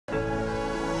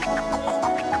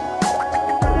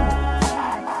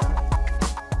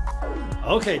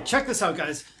Okay, check this out,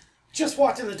 guys. Just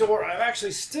walked in the door. I've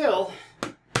actually still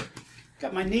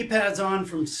got my knee pads on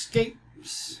from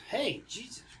skates. Hey,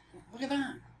 Jesus, look at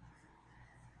that.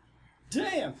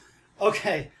 Damn.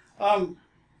 Okay,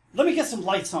 let me get some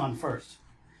lights on first.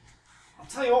 I'll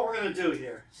tell you what we're going to do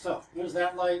here. So, there's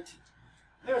that light.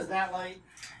 There's that light.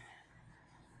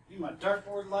 Need my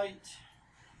dartboard light.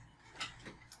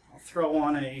 I'll throw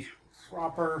on a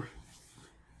proper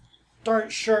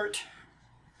dart shirt.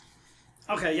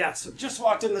 Okay, yeah, so just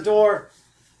walked in the door.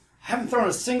 Haven't thrown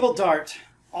a single dart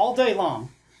all day long.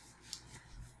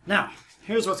 Now,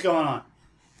 here's what's going on.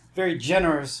 Very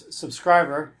generous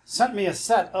subscriber sent me a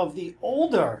set of the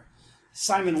older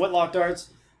Simon Whitlock darts.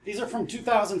 These are from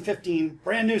 2015,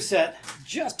 brand new set.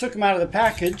 Just took them out of the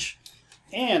package,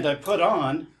 and I put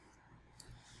on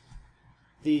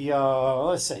the,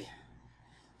 let's see,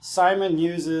 Simon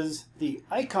uses the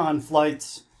Icon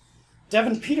Flights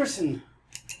Devin Peterson.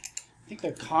 I think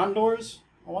they're Condors.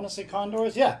 I want to say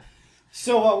Condors. Yeah.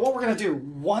 So what we're going to do,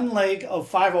 one leg of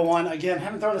 501. Again,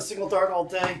 haven't thrown a single dart all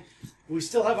day. We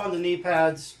still have on the knee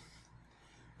pads.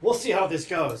 We'll see how this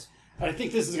goes. I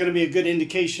think this is going to be a good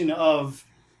indication of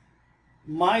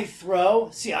my throw.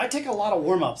 See, I take a lot of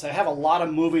warm-ups. I have a lot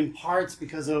of moving parts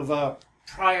because of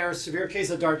prior severe case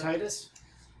of dartitis.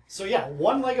 So yeah,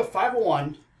 one leg of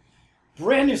 501.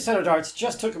 Brand new set of darts.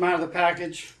 Just took them out of the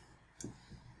package.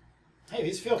 Hey,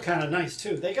 these feel kind of nice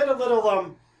too. They got a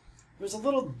little, there's a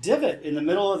little divot in the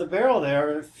middle of the barrel there,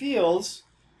 and it feels,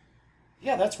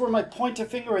 yeah, that's where my pointer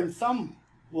finger and thumb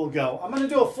will go. I'm going to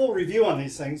do a full review on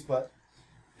these things, but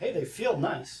hey, they feel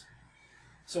nice.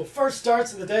 So first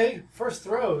darts of the day, first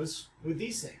throws with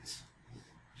these things.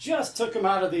 Just took them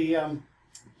out of the,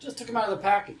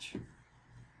 package.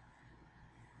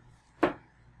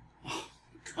 Oh,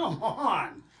 come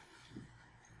on.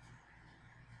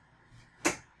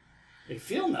 They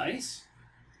feel nice.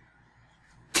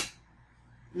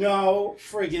 No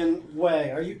friggin'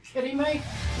 way. Are you kidding me?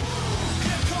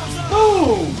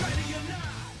 Boom!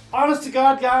 Honest to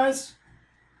God, guys,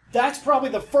 that's probably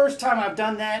the first time I've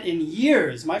done that in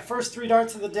years. My first 3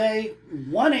 darts of the day,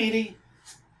 180.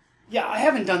 Yeah, I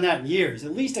haven't done that in years.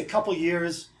 At least a couple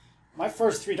years. My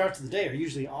first 3 darts of the day are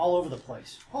usually all over the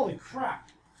place. Holy crap.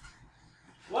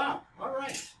 Wow. All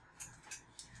right.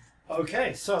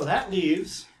 Okay, so that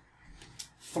leaves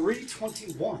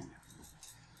 321.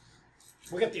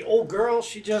 We got the old girl.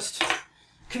 She just,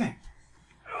 come here.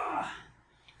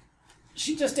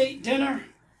 She just ate dinner.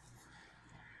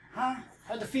 Huh?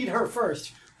 Had to feed her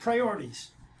first.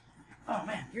 Priorities. Oh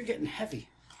man, you're getting heavy.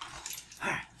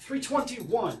 All right,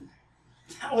 321.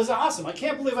 That was awesome. I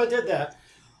can't believe I did that.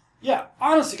 Yeah,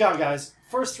 honest to God, guys.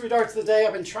 First 3 darts of the day,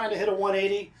 I've been trying to hit a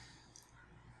 180.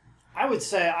 I would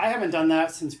say I haven't done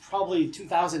that since probably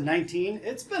 2019.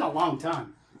 It's been a long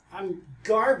time. I'm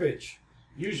garbage,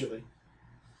 usually.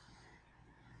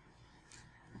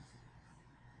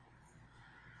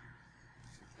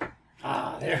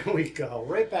 Ah, there we go.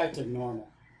 Right back to normal.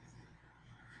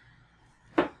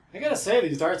 I gotta say,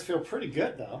 these darts feel pretty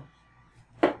good, though.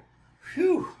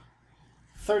 Whew.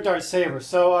 Third dart saver.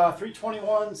 So,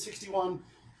 321, 61,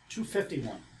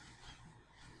 251.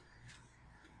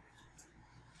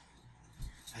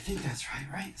 I think that's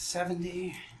right?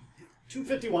 70,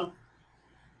 251.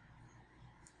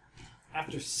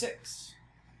 After 6.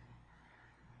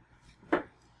 Get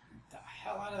the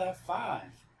hell out of that 5.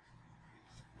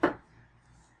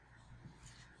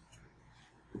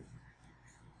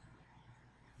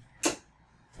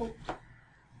 Oh.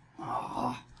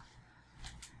 Ah.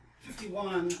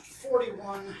 51,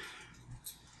 41.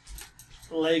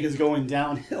 The leg is going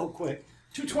downhill quick.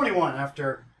 221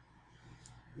 after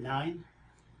 9.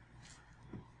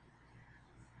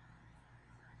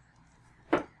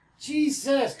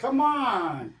 Jesus, come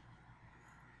on.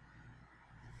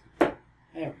 There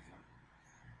we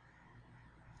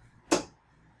go.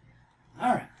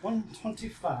 All right,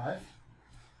 125.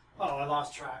 Oh, I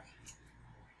lost track.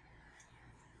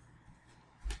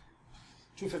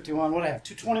 251, what do I have?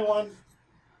 221.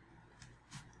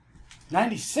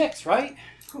 96, right?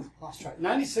 Whew, lost track.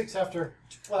 96 after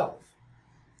 12.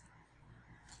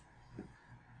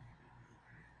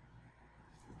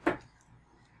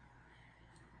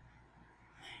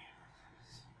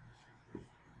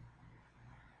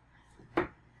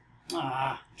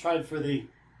 Tried for the...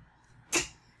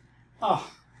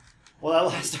 Oh, well,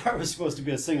 that last dart was supposed to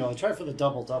be a single. I tried for the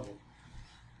double-double.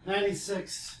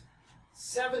 96,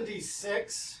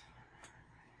 76.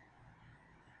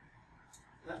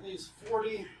 That leaves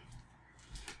 40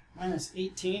 minus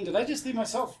 18. Did I just leave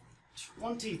myself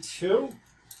 22?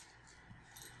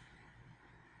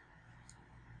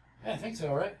 Yeah, I think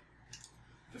so, right?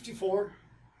 54.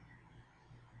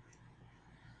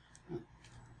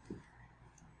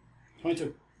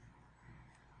 22.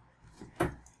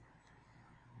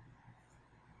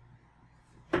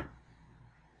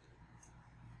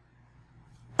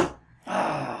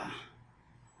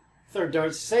 Third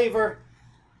dart saver.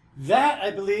 That,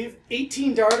 I believe,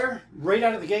 18 darter right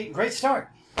out of the gate. Great start.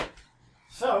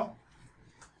 So,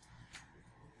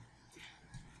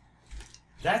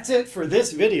 that's it for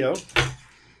this video.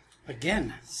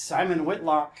 Again, Simon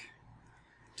Whitlock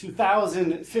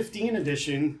 2015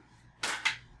 edition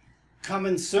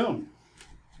coming soon.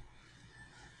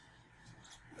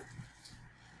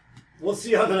 We'll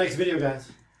see you on the next video, guys.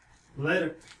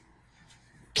 Later.